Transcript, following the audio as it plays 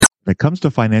When it comes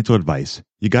to financial advice,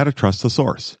 you got to trust the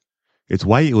source. It's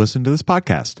why you listen to this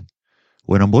podcast.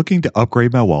 When I'm looking to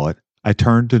upgrade my wallet, I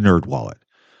turn to NerdWallet.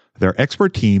 Their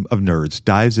expert team of nerds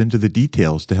dives into the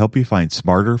details to help you find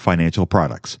smarter financial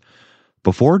products.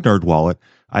 Before NerdWallet,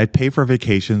 I'd pay for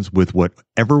vacations with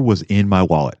whatever was in my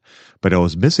wallet, but I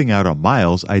was missing out on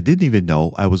miles I didn't even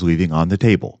know I was leaving on the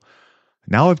table.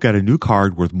 Now I've got a new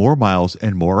card worth more miles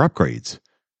and more upgrades.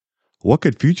 What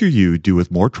could future you do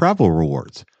with more travel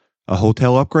rewards? A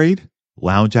hotel upgrade?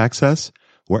 Lounge access?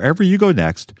 Wherever you go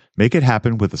next, make it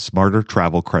happen with a smarter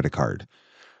travel credit card.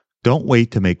 Don't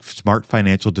wait to make smart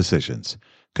financial decisions.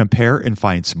 Compare and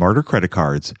find smarter credit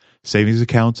cards, savings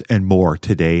accounts, and more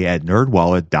today at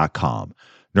nerdwallet.com.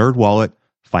 NerdWallet,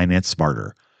 finance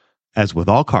smarter. As with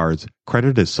all cards,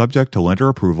 credit is subject to lender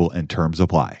approval and terms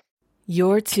apply.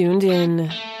 You're tuned in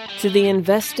to the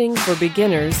Investing for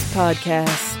Beginners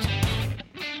podcast.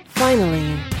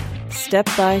 Finally,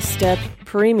 step-by-step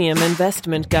premium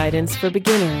investment guidance for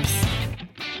beginners.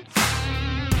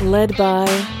 Led by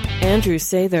Andrew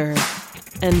Sather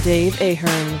and Dave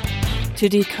Ahern to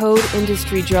decode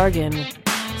industry jargon,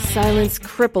 silence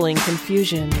crippling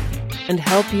confusion, and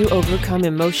help you overcome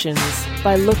emotions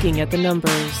by looking at the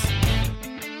numbers.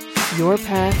 Your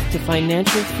path to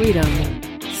financial freedom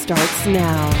starts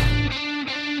now.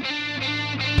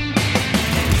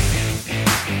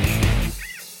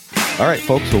 All right,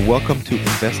 folks, so welcome to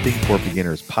Investing for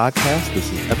Beginners podcast.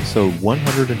 This is episode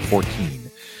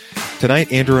 114.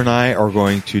 Tonight, Andrew and I are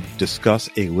going to discuss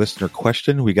a listener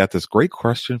question. We got this great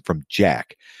question from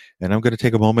Jack, and I'm going to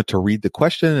take a moment to read the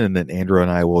question, and then Andrew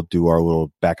and I will do our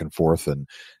little back and forth and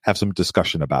have some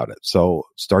discussion about it. So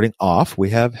starting off, we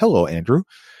have, hello, Andrew.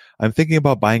 I'm thinking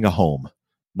about buying a home.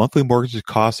 Monthly mortgage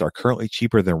costs are currently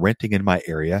cheaper than renting in my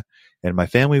area, and my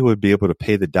family would be able to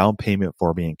pay the down payment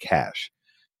for me in cash.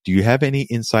 Do you have any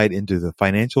insight into the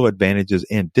financial advantages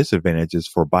and disadvantages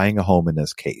for buying a home in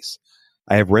this case?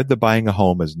 I have read that buying a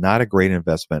home is not a great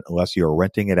investment unless you are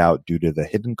renting it out due to the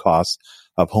hidden costs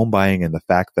of home buying and the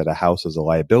fact that a house is a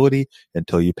liability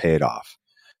until you pay it off.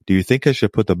 Do you think I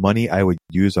should put the money I would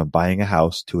use on buying a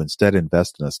house to instead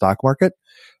invest in the stock market?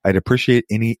 I'd appreciate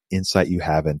any insight you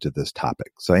have into this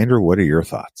topic. So, Andrew, what are your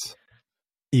thoughts?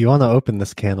 You want to open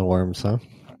this can of worms, huh?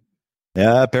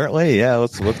 Yeah, apparently. Yeah,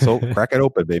 let's crack it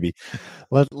open, baby.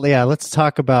 Let's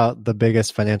talk about the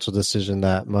biggest financial decision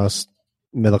that most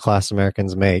middle-class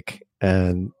Americans make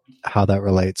and how that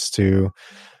relates to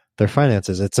their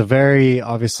finances. It's a very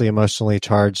obviously emotionally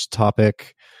charged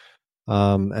topic,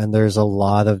 and there's a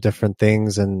lot of different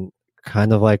things. And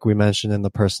kind of like we mentioned in the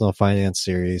personal finance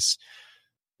series,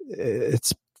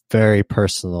 it's very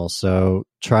personal. So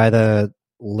try to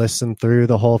listen through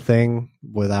the whole thing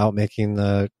without making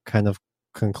the kind of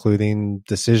concluding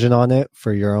decision on it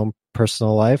for your own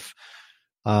personal life.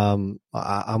 I'm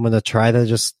going to try to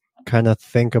just kind of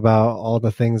think about all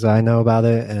the things I know about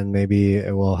it, and maybe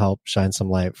it will help shine some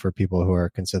light for people who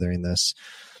are considering this.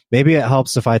 Maybe it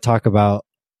helps if I talk about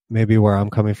maybe where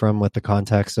I'm coming from with the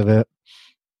context of it.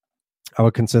 I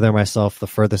would consider myself the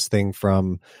furthest thing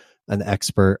from an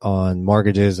expert on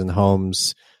mortgages and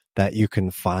homes that you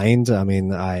can find. I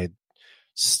mean, I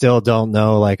still don't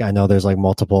know, like, I know there's like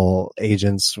multiple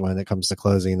agents when it comes to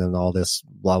closing and all this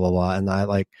blah, blah, blah.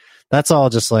 And that's all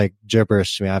just like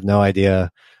gibberish to me. I have no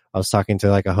idea. I was talking to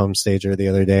like a home stager the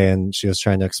other day, and she was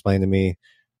trying to explain to me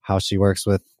how she works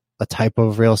with a type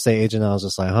of real estate agent. I was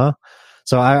just like, huh?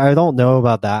 So I don't know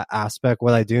about that aspect.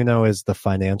 What I do know is the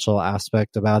financial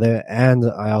aspect about it. And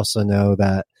I also know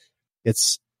that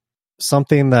it's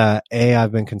something that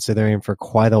I've been considering for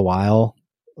quite a while,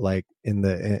 like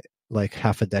like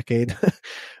half a decade.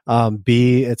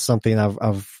 B, it's something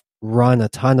I've run a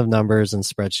ton of numbers and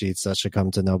spreadsheets that should come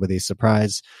to nobody's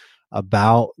surprise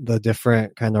about the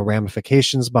different kind of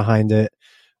ramifications behind it.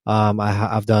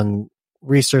 I've done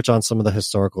research on some of the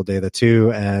historical data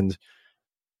too, and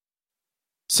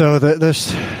so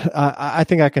I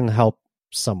think I can help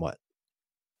somewhat.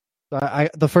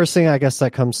 The first thing I guess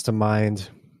that comes to mind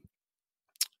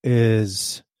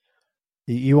is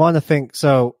you want to think.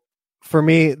 So for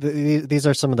me, these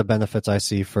are some of the benefits I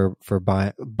see for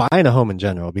buying a home in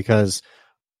general, because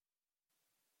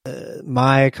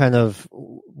my kind of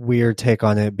weird take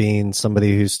on it, being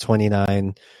somebody who's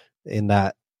 29 in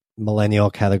that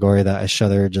millennial category that I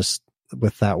shudder just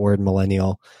with that word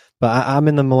millennial, but I'm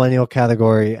in the millennial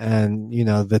category, and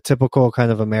the typical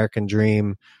kind of American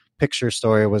dream picture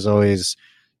story was always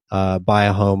buy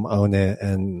a home, own it,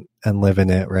 and live in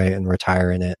it, right, and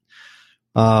retire in it.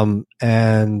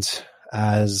 And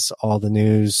as all the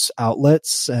news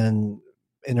outlets and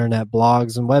internet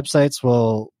blogs and websites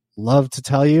will love to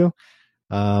tell you,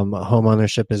 home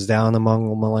ownership is down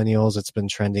among millennials. It's been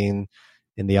trending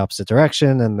in the opposite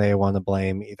direction, and they want to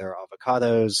blame either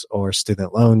avocados or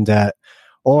student loan debt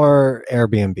or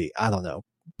Airbnb. I don't know.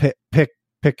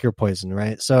 Pick your poison,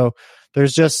 right? So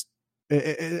there's just,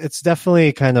 it's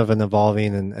definitely kind of an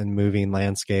evolving and moving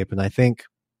landscape. And I think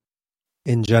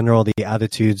in general, the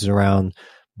attitudes around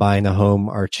buying a home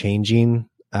are changing,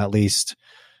 at least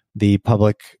the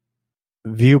public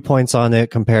viewpoints on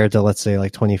it compared to, let's say,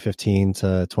 like 2015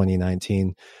 to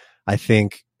 2019. I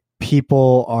think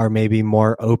people are maybe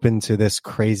more open to this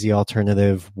crazy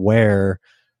alternative where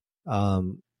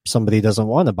somebody doesn't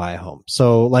want to buy a home.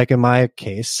 So like in my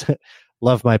case,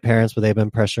 love my parents, but they've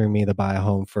been pressuring me to buy a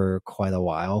home for quite a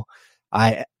while.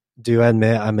 I do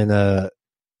admit I'm in a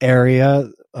area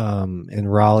in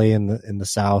Raleigh in the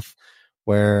South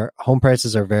where home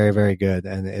prices are very, very good,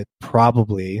 and it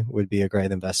probably would be a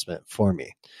great investment for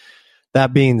me.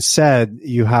 That being said,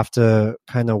 you have to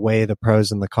kind of weigh the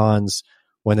pros and the cons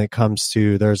when it comes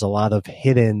to, there's a lot of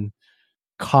hidden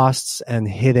costs and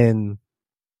hidden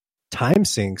time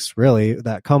sinks really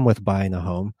that come with buying a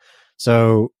home.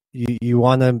 So you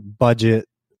want to budget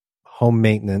home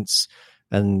maintenance,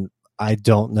 and I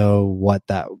don't know what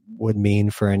that would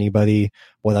mean for anybody.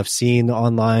 What I've seen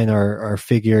online are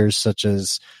figures such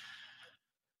as,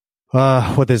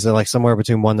 what is it, like somewhere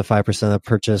between 1% to 5% of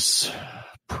purchase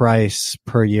price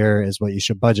per year is what you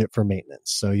should budget for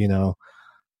maintenance. So,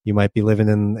 you might be living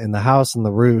in the house and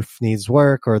the roof needs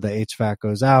work, or the HVAC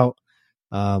goes out.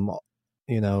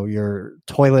 Your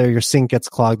toilet or your sink gets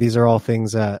clogged. These are all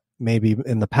things that maybe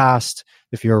in the past,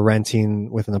 if you're renting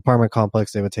with an apartment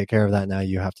complex, they would take care of that. Now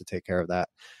you have to take care of that.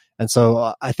 And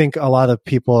so I think a lot of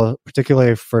people,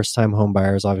 particularly first-time home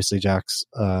buyers, obviously Jack's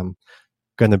going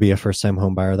to be a first-time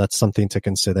home buyer. That's something to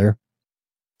consider.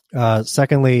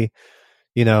 Secondly,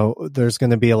 there's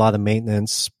going to be a lot of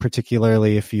maintenance,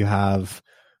 particularly if you have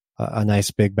a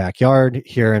nice big backyard.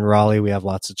 Here in Raleigh, we have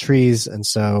lots of trees. And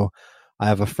so I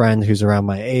have a friend who's around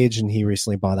my age, and he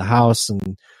recently bought a house,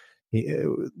 and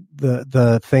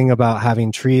the thing about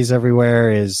having trees everywhere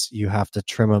is you have to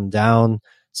trim them down.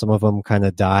 Some of them kind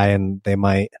of die, and they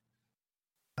might,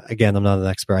 again, I'm not an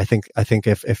expert. I think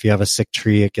if you have a sick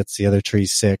tree, it gets the other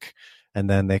trees sick, and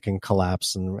then they can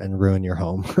collapse and ruin your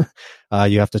home.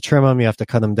 You have to trim them, you have to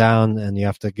cut them down, and you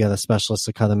have to get a specialist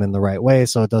to cut them in the right way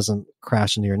so it doesn't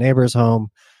crash into your neighbor's home.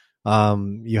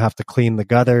 You have to clean the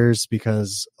gutters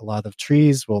because a lot of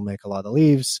trees will make a lot of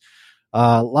leaves.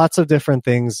 Lots of different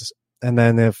things. And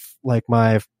then if, like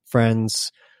my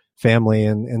friend's family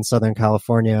in Southern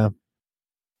California,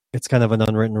 it's kind of an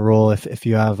unwritten rule. If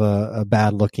you have a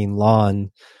bad looking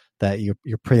lawn, that you're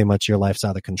pretty much, your life's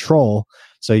out of control.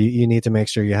 So you need to make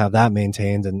sure you have that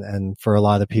maintained. And for a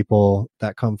lot of people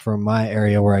that come from my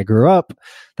area where I grew up,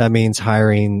 that means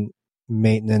hiring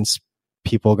maintenance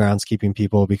people, groundskeeping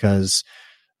people, because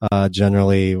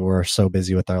generally we're so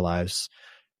busy with our lives.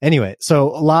 Anyway, so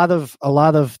a lot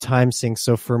of time sinks.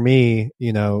 So for me,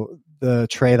 the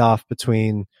trade-off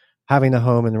between having a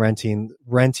home and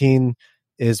renting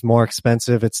is more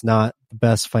expensive. It's not the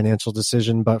best financial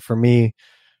decision, but for me,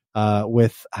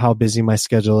 with how busy my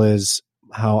schedule is,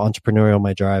 how entrepreneurial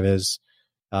my drive is,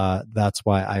 that's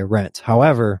why I rent.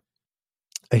 However,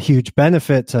 a huge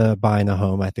benefit to buying a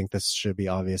home, I think this should be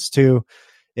obvious too,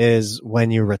 is when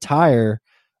you retire,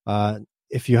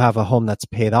 if you have a home that's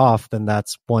paid off, then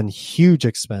that's one huge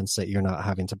expense that you're not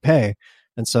having to pay.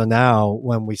 And so now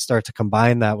when we start to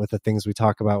combine that with the things we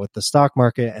talk about with the stock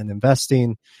market and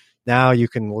investing, now you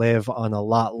can live on a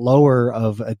lot lower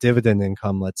of a dividend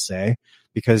income, let's say,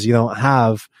 because you don't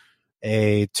have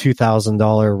a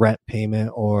 $2,000 rent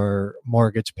payment or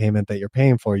mortgage payment that you're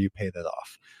paying for. You paid it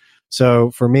off.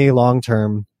 So for me, long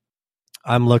term,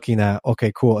 I'm looking at,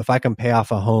 okay, cool. If I can pay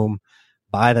off a home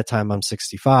by the time I'm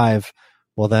 65,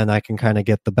 well, then I can kind of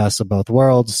get the best of both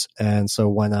worlds. And so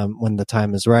when the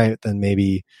time is right, then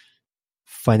maybe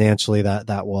financially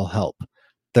that will help.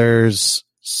 There's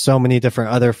so many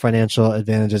different other financial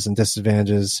advantages and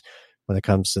disadvantages when it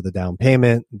comes to the down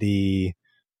payment,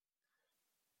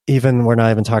 even we're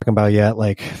not even talking about yet,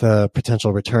 like the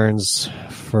potential returns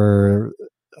for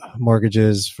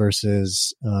mortgages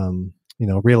versus,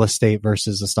 real estate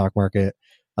versus the stock market.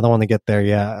 I don't want to get there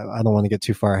yet. I don't want to get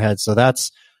too far ahead. So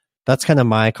that's kind of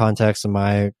my context and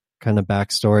my kind of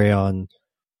backstory on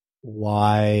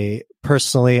why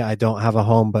personally I don't have a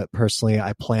home, but personally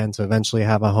I plan to eventually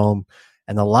have a home.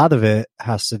 And a lot of it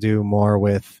has to do more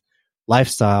with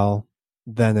lifestyle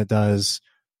than it does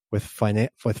with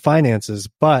finances.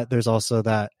 But there's also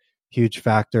that huge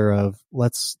factor of,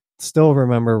 let's still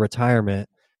remember retirement.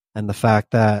 and the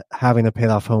fact that having a paid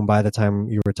off home by the time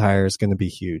you retire is going to be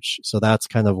huge. So that's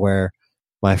kind of where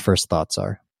my first thoughts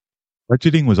are.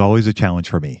 Budgeting was always a challenge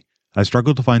for me. I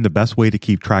struggled to find the best way to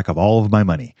keep track of all of my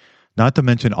money, not to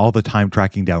mention all the time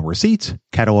tracking down receipts,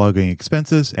 cataloging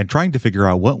expenses, and trying to figure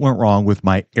out what went wrong with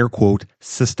my air quote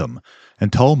system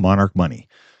until Monarch Money.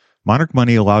 Monarch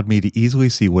Money allowed me to easily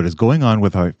see what is going on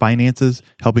with my finances,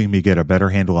 helping me get a better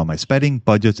handle on my spending,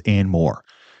 budgets, and more.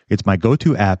 It's my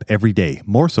go-to app every day,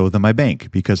 more so than my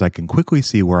bank, because I can quickly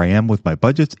see where I am with my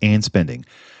budgets and spending,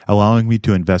 allowing me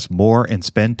to invest more and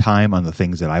spend time on the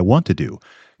things that I want to do.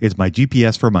 It's my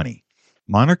GPS for money.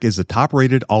 Monarch is the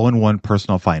top-rated all-in-one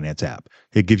personal finance app.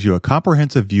 It gives you a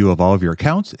comprehensive view of all of your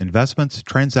accounts, investments,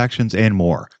 transactions, and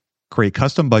more. Create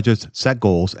custom budgets, set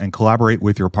goals, and collaborate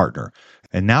with your partner.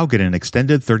 And now get an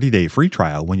extended 30-day free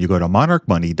trial when you go to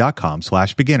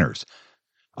monarchmoney.com/beginners.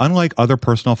 Unlike other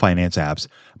personal finance apps,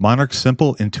 Monarch's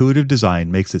simple, intuitive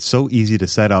design makes it so easy to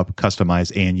set up,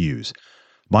 customize, and use.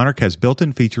 Monarch has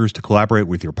built-in features to collaborate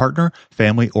with your partner,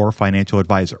 family, or financial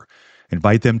advisor.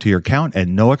 Invite them to your account at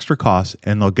no extra cost,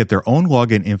 and they'll get their own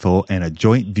login info and a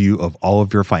joint view of all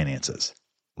of your finances.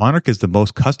 Monarch is the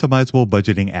most customizable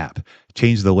budgeting app.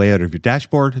 Change the layout of your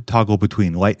dashboard, toggle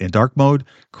between light and dark mode,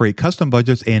 create custom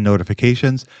budgets and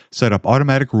notifications, set up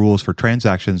automatic rules for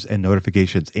transactions and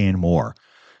notifications, and more.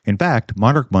 In fact,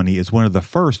 Monarch Money is one of the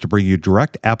first to bring you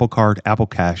direct Apple Card, Apple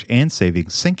Cash, and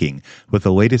savings syncing with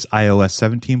the latest iOS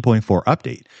 17.4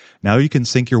 update. Now you can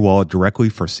sync your wallet directly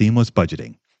for seamless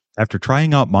budgeting. After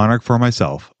trying out Monarch for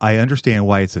myself, I understand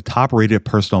why it's a top-rated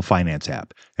personal finance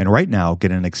app. And right now,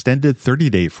 get an extended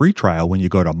 30-day free trial when you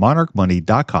go to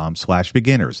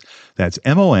monarchmoney.com/beginners. That's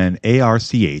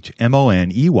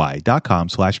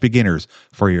monarchmoney.com/beginners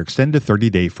for your extended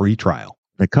 30-day free trial.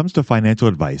 When it comes to financial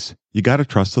advice, you got to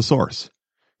trust the source.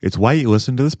 It's why you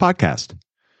listen to this podcast.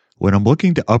 When I'm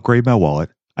looking to upgrade my wallet,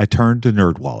 I turn to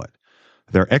NerdWallet.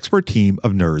 Their expert team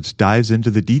of nerds dives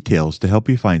into the details to help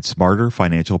you find smarter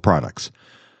financial products.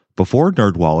 Before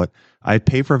NerdWallet, I'd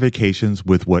pay for vacations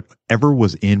with whatever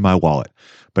was in my wallet,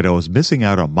 but I was missing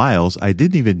out on miles I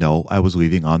didn't even know I was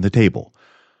leaving on the table.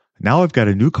 Now I've got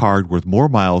a new card with more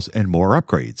miles and more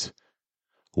upgrades.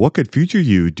 What could future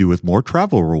you do with more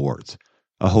travel rewards?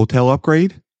 A hotel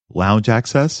upgrade? Lounge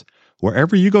access?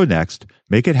 Wherever you go next,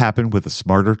 make it happen with a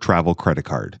smarter travel credit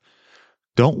card.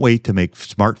 Don't wait to make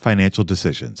smart financial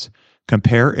decisions.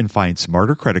 Compare and find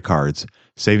smarter credit cards,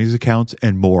 savings accounts,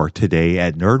 and more today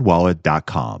at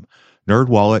nerdwallet.com.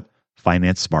 NerdWallet,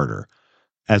 finance smarter.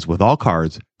 As with all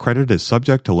cards, credit is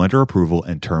subject to lender approval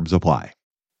and terms apply.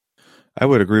 I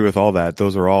would agree with all that.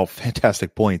 Those are all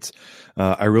fantastic points.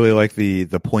 I really like the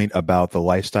point about the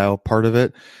lifestyle part of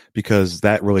it, because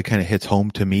that really kind of hits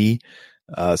home to me.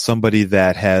 Somebody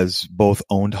that has both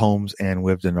owned homes and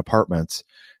lived in apartments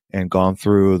and gone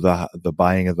through the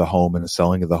buying of the home and the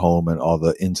selling of the home and all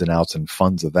the ins and outs and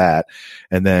funds of that.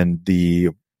 And then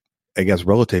the, I guess,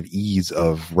 relative ease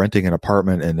of renting an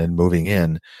apartment and then moving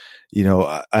in. You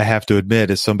know, I have to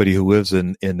admit, as somebody who lives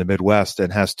in the Midwest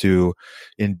and has to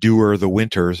endure the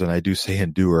winters, and I do say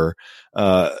endure,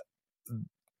 the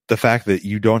fact that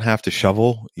you don't have to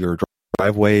shovel your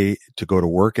driveway to go to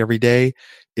work every day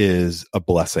is a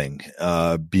blessing,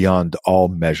 beyond all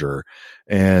measure.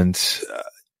 And,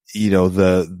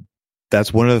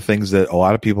 that's one of the things that a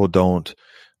lot of people don't,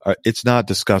 it's not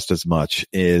discussed as much,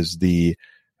 is the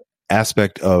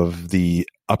aspect of the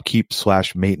upkeep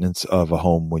 / maintenance of a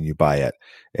home when you buy it.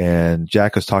 And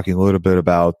Jack was talking a little bit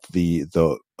about the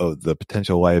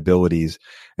potential liabilities,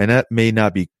 and that may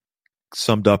not be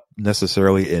summed up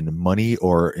necessarily in money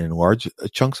or in large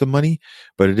chunks of money,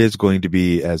 but it is going to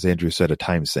be, as Andrew said, a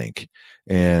time sink.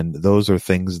 And those are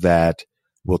things that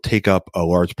will take up a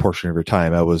large portion of your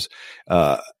time. I was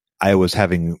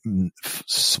having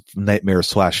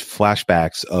nightmares /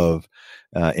 flashbacks of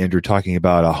Andrew talking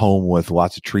about a home with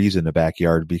lots of trees in the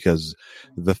backyard, because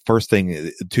the first thing,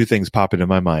 two things pop into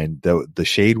my mind. The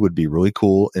shade would be really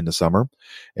cool in the summer.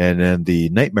 And then the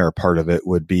nightmare part of it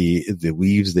would be the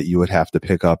leaves that you would have to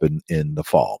pick up in the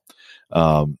fall.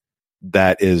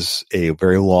 That is a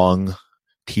very long,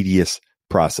 tedious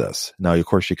process. Now, of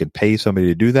course, you can pay somebody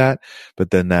to do that,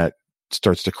 but then that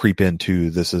starts to creep into,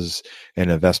 this is an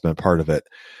investment part of it.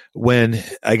 When,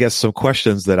 I guess, some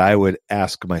questions that I would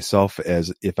ask myself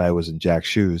as if I was in Jack's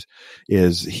shoes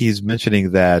is, he's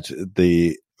mentioning that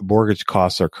the mortgage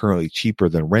costs are currently cheaper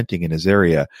than renting in his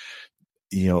area.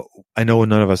 I know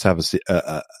none of us have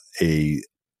a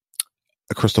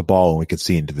crystal ball and we can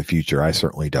see into the future. I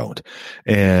certainly don't.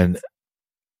 And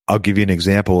I'll give you an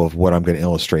example of what I'm going to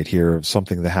illustrate here of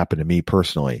something that happened to me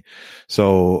personally.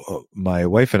 So my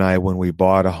wife and I, when we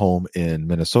bought a home in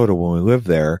Minnesota, when we lived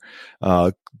there,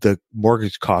 the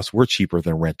mortgage costs were cheaper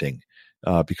than renting,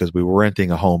 because we were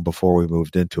renting a home before we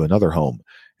moved into another home,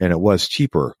 and it was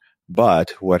cheaper.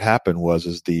 But what happened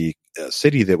is the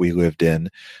city that we lived in,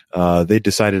 they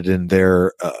decided in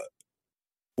their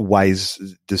wise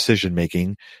decision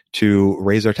making to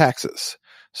raise our taxes.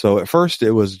 So at first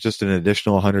it was just an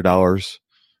additional $100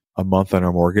 a month on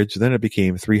our mortgage. Then it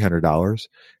became $300.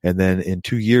 And then in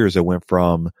 2 years, it went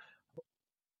from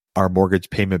our mortgage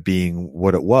payment being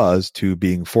what it was to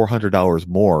being $400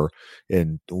 more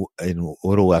in a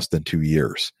little less than 2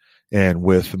 years. And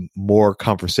with more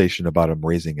conversation about them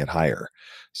raising it higher.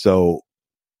 So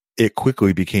it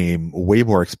quickly became way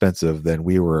more expensive than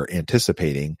we were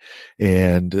anticipating.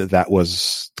 And that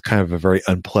was kind of a very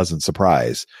unpleasant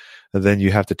surprise. And then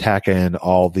you have to tack in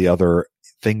all the other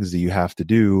things that you have to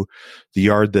do. The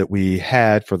yard that we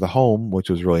had for the home, which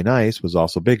was really nice, was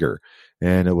also bigger.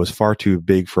 And it was far too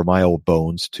big for my old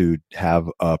bones to have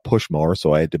a push mower.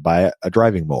 So I had to buy a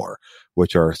driving mower,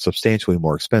 which are substantially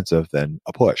more expensive than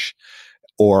a push.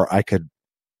 Or I could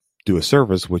do a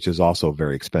service, which is also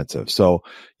very expensive. So,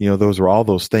 those were all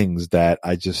those things that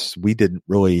we didn't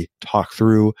really talk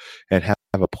through and have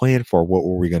a plan for what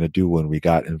were we going to do when we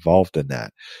got involved in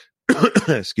that.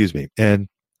 Excuse me. And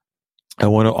I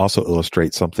want to also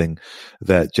illustrate something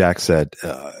that Jack said,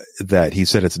 that he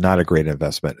said it's not a great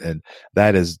investment. And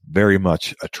that is very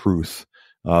much a truth.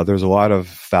 There's a lot of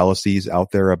fallacies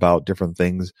out there about different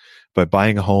things, but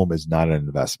buying a home is not an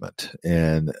investment.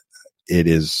 And it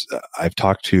is, I've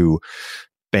talked to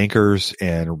bankers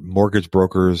and mortgage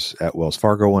brokers at Wells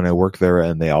Fargo when I worked there,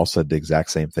 and they all said the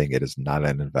exact same thing. It is not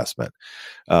an investment.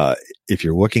 If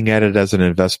you're looking at it as an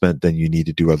investment, then you need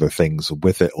to do other things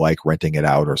with it, like renting it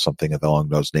out or something along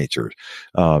those natures.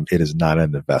 It is not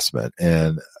an investment.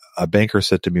 And a banker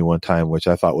said to me one time, which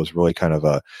I thought was really kind of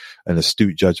an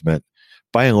astute judgment,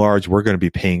 by and large, we're going to be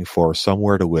paying for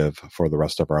somewhere to live for the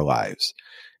rest of our lives.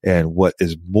 And what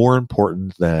is more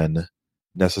important than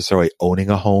necessarily owning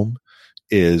a home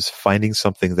is finding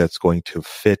something that's going to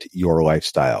fit your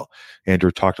lifestyle.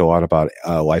 Andrew talked a lot about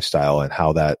lifestyle and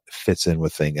how that fits in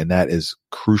with things. And that is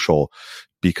crucial,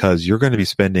 because you're going to be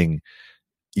spending,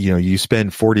 you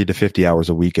spend 40 to 50 hours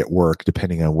a week at work,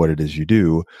 depending on what it is you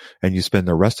do. And you spend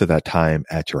the rest of that time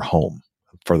at your home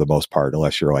for the most part,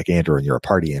 unless you're like Andrew and you're a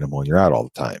party animal and you're out all the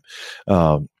time.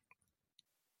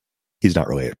 He's not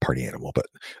really a party animal, but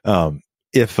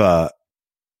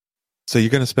so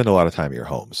you're going to spend a lot of time at your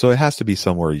home. So it has to be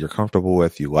somewhere you're comfortable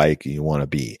with, you like, you want to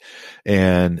be.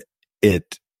 And I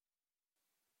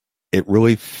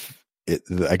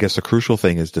guess the crucial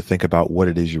thing is to think about what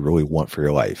it is you really want for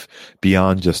your life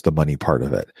beyond just the money part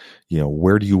of it.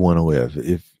 Where do you want to live?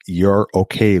 If you're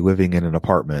okay living in an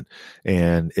apartment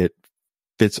and it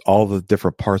fits all the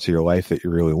different parts of your life that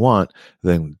you really want,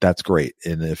 then that's great.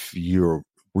 And if you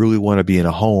really want to be in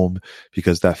a home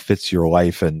because that fits your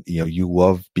life, and you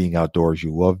love being outdoors,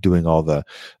 you love doing all the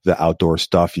outdoor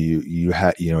stuff,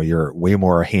 you're way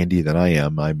more handy than I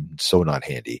am. I'm so not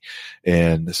handy.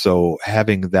 And so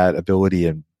having that ability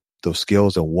and those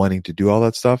skills and wanting to do all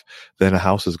that stuff, then a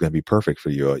house is going to be perfect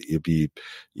for you.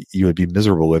 You would be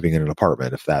miserable living in an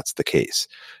apartment if that's the case.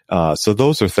 So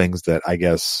those are things that I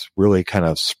guess really kind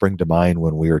of spring to mind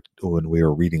when we were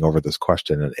reading over this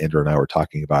question, and Andrew and I were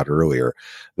talking about it earlier.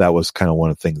 That was kind of one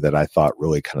of the things that I thought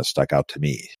really kind of stuck out to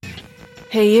me.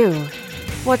 Hey you,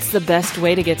 what's the best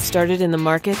way to get started in the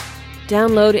market?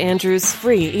 Download Andrew's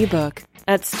free ebook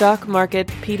at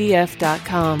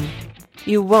stockmarketpdf.com.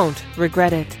 You won't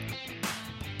regret it.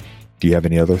 Do you have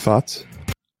any other thoughts?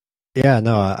 Yeah,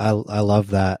 no, I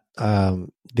love that.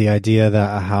 The idea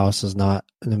that a house is not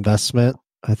an investment,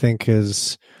 I think,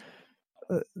 is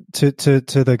to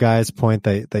the guy's point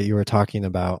that you were talking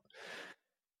about.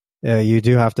 You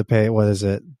do have to pay, what is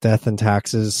it? Death and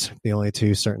taxes, the only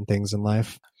two certain things in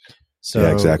life. So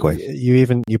yeah, exactly.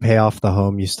 You pay off the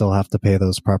home, you still have to pay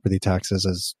those property taxes,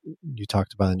 as you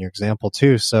talked about in your example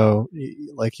too. So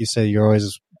like you said, you're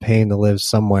always paying to live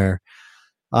somewhere.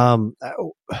 The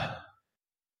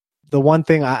one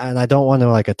thing, I don't want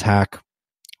to attack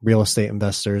real estate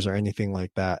investors or anything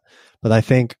like that, but I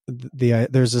think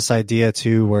there's this idea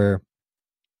too where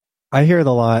I hear it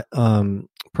a lot,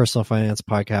 personal finance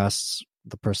podcasts,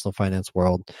 the personal finance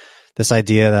world, this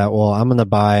idea that, well, I'm going to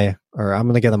buy, or I'm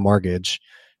going to get a mortgage,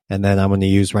 and then I'm going to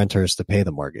use renters to pay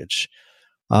the mortgage.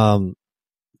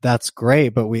 That's great,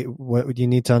 but what you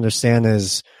need to understand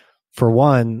is, for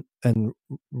one, and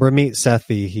Ramit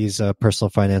Sethi, he's a personal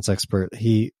finance expert.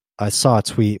 I saw a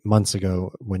tweet months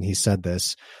ago when he said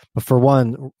this. But for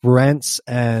one, rents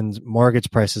and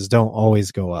mortgage prices don't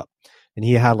always go up. And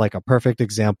he had like a perfect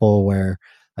example where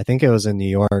I think it was in New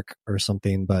York or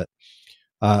something, but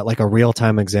like a real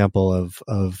time example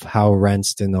of how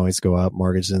rents didn't always go up,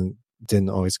 mortgages didn't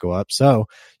always go up. So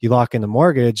you lock in a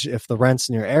mortgage. If the rents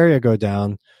in your area go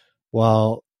down,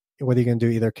 well, what are you going to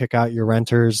do? Either kick out your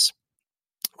renters,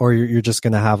 or you're just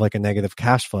going to have like a negative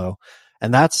cash flow.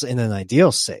 And that's in an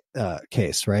ideal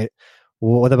case, right?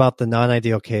 Well, what about the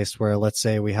non-ideal case where, let's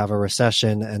say we have a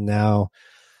recession and now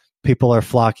people are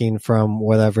flocking from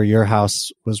whatever your house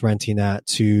was renting at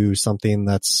to something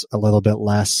that's a little bit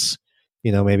less,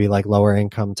 maybe like lower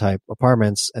income type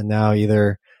apartments. And now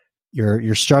either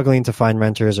you're struggling to find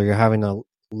renters, or you're having to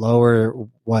lower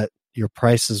what your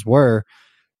prices were.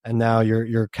 And now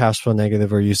you're cash flow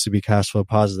negative, or used to be cash flow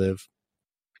positive.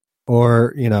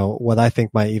 Or, what I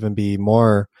think might even be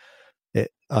more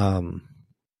of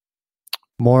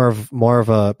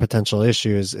a potential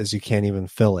issue is you can't even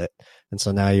fill it. And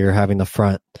so now you're having to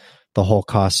front the whole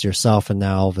cost yourself. And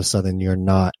now all of a sudden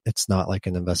it's not like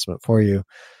an investment for you.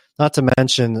 Not to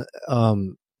mention,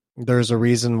 there's a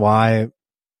reason why,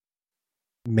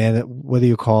 what do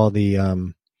you call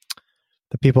the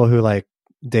people who like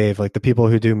Dave, like the people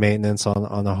who do maintenance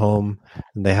on a home,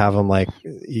 and they have them like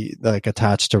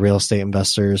attached to real estate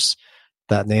investors.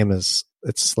 That name it's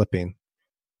slipping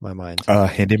my mind.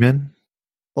 Handyman?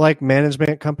 Like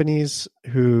management companies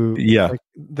who, yeah, like,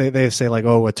 they say like,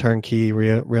 oh, a turnkey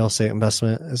real estate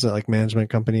investment. Is it like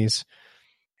management companies?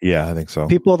 Yeah, I think so.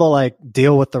 People that like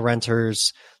deal with the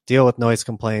renters, deal with noise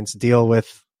complaints, deal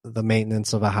with the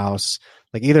maintenance of a house.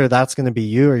 Like either that's going to be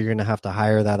you, or you're going to have to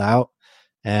hire that out.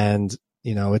 And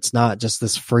it's not just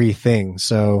this free thing.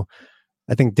 So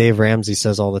I think Dave Ramsey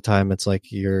says all the time, it's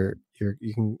like you're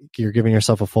giving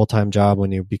yourself a full-time job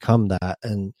when you become that.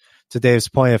 And to Dave's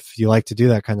point, if you like to do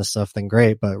that kind of stuff, then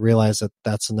great, but realize that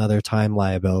that's another time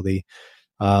liability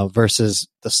versus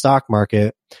the stock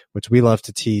market, which we love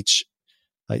to teach.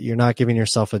 You're not giving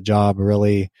yourself a job,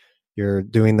 really. You're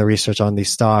doing the research on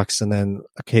these stocks and then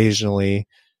occasionally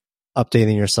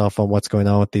updating yourself on what's going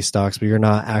on with these stocks, but you're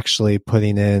not actually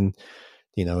putting in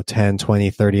 10, 20,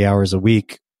 30 hours a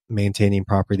week maintaining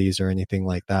properties or anything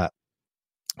like that.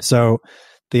 So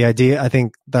the idea, I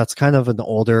think that's kind of an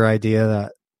older idea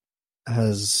that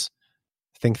has,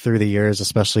 I think through the years,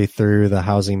 especially through the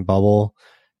housing bubble,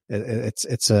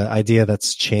 it's an idea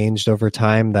that's changed over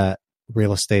time, that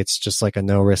real estate's just like a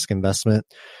no risk investment.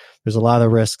 There's a lot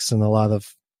of risks and a lot of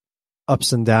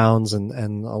ups and downs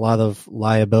and a lot of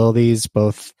liabilities,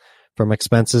 both from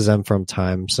expenses and from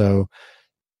time. So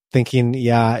thinking,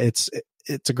 yeah, it's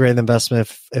a great investment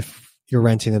if you're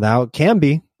renting it out. It can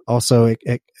be. Also,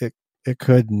 it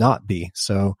could not be.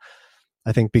 So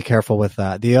I think be careful with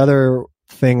that. The other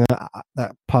thing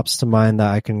that pops to mind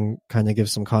that I can kind of give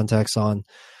some context on,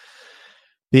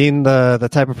 being the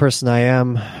type of person I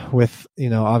am, with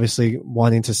obviously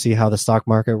wanting to see how the stock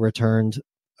market returned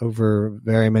over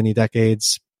very many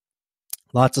decades.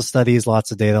 Lots of studies,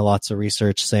 lots of data, lots of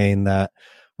research saying that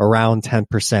around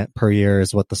 10% per year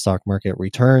is what the stock market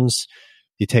returns.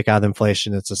 You take out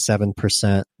inflation, it's a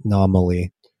 7%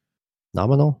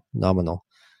 nominal.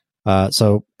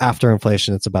 So after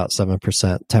inflation, it's about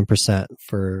 7%, 10%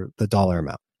 for the dollar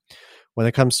amount. When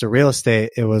it comes to real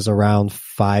estate, it was around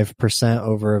 5%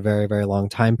 over a very, very long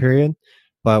time period.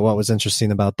 But what was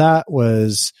interesting about that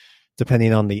was,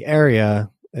 depending on the area,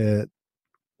 the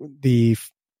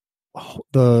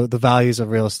values of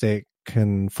real estate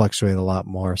can fluctuate a lot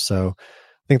more. So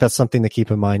I think that's something to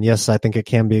keep in mind. Yes, I think it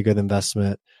can be a good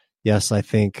investment. Yes, I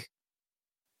think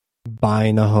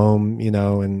buying a home,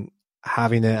 and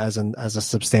having it as a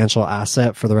substantial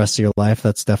asset for the rest of your life,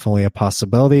 that's definitely a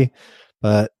possibility.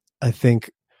 But I think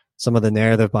some of the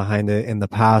narrative behind it in the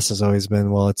past has always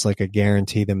been, well, it's like a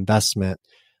guaranteed investment,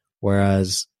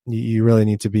 whereas you really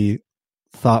need to be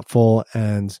thoughtful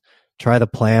and try to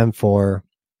plan for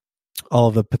all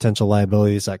of the potential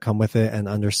liabilities that come with it, and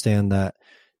understand that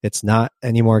it's not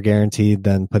any more guaranteed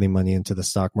than putting money into the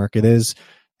stock market is.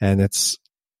 And it's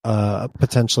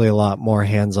potentially a lot more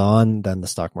hands-on than the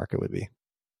stock market would be.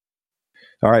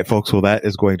 All right, folks. Well, that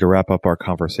is going to wrap up our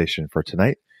conversation for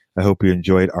tonight. I hope you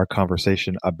enjoyed our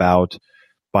conversation about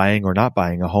buying or not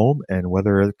buying a home and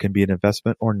whether it can be an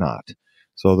investment or not.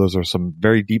 So those are some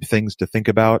very deep things to think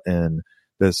about. And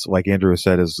this, like Andrew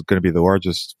said, is going to be the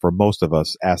largest, for most of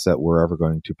us, asset we're ever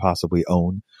going to possibly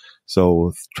own.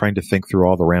 So trying to think through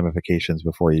all the ramifications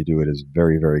before you do it is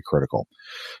very, very critical.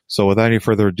 So without any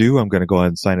further ado, I'm going to go ahead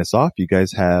and sign us off. You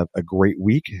guys have a great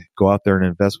week. Go out there and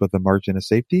invest with a margin of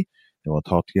safety, and we'll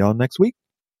talk to you all next week.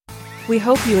 We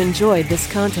hope you enjoyed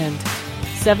this content.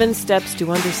 7 Steps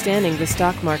to Understanding the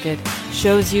Stock Market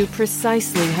shows you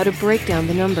precisely how to break down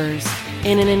the numbers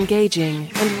in an engaging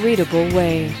and readable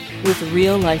way with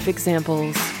real-life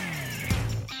examples.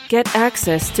 Get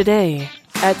access today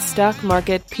at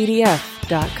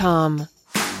stockmarketpdf.com.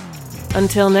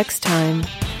 Until next time,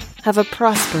 have a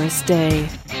prosperous day.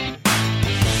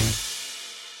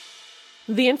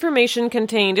 The information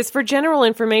contained is for general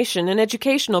information and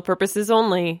educational purposes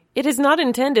only. It is not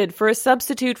intended for a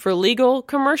substitute for legal,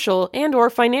 commercial, and/or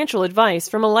financial advice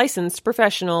from a licensed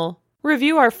professional.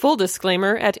 Review our full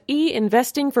disclaimer at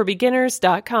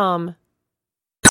einvestingforbeginners.com.